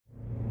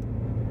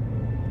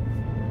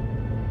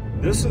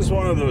This is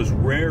one of those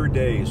rare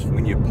days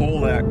when you pull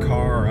that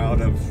car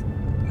out of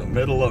the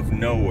middle of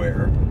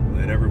nowhere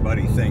that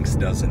everybody thinks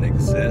doesn't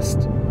exist,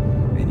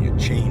 and you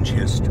change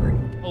history.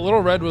 Well, Little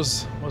Red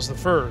was the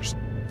first.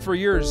 For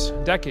years,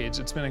 decades,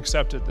 it's been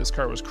accepted this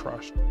car was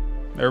crushed.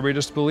 Everybody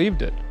just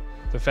believed it.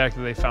 The fact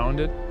that they found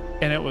it,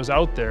 and it was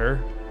out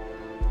there.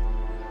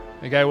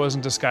 The guy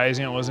wasn't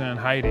disguising it, wasn't in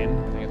hiding.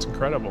 I think it's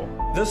incredible.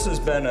 This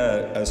has been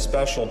a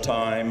special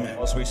time.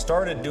 As we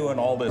started doing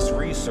all this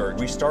research,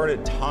 we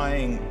started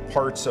tying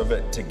parts of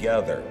it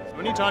together.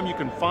 Anytime you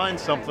can find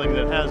something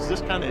that has this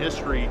kind of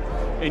history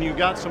and you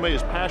got somebody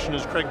as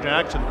passionate as Craig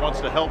Jackson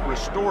wants to help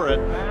restore it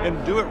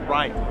and do it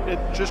right, it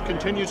just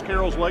continues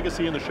Carroll's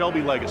legacy and the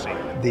Shelby legacy.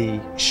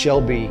 The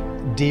Shelby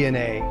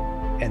DNA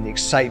and the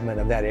excitement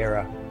of that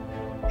era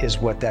is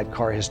what that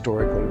car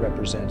historically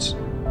represents.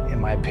 In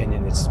my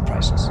opinion, it's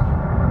priceless.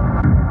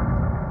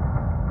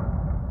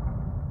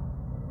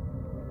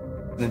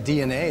 The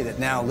DNA that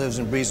now lives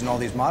and breathes in all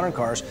these modern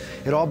cars,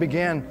 it all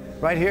began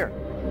right here.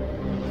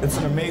 It's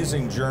an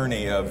amazing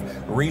journey of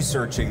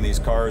researching these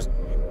cars.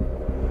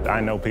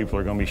 I know people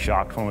are going to be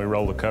shocked when we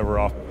roll the cover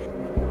off.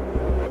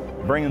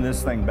 Bringing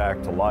this thing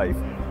back to life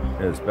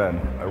has been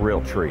a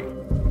real treat.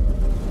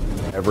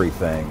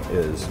 Everything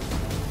is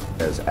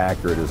as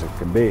accurate as it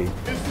can be.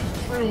 This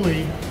is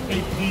truly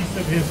a piece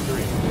of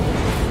history.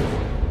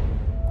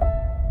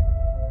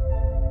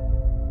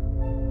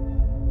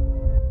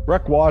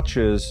 Wreck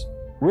Watches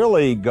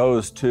really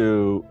goes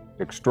to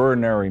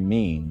extraordinary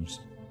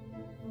means.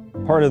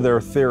 Part of their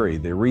theory,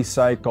 the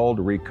recycled,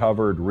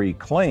 recovered,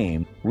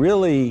 reclaimed,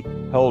 really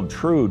held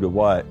true to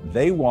what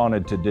they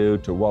wanted to do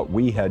to what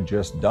we had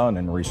just done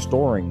in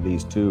restoring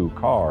these two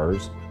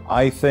cars.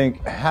 I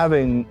think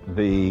having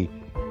the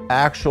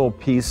actual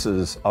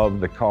pieces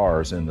of the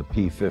cars in the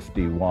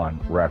P-51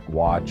 Wreck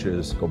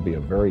Watches will be a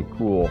very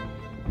cool,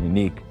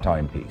 unique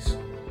timepiece.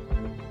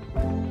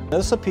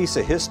 This is a piece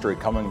of history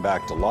coming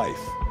back to life.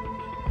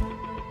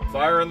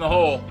 Fire in the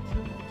hole.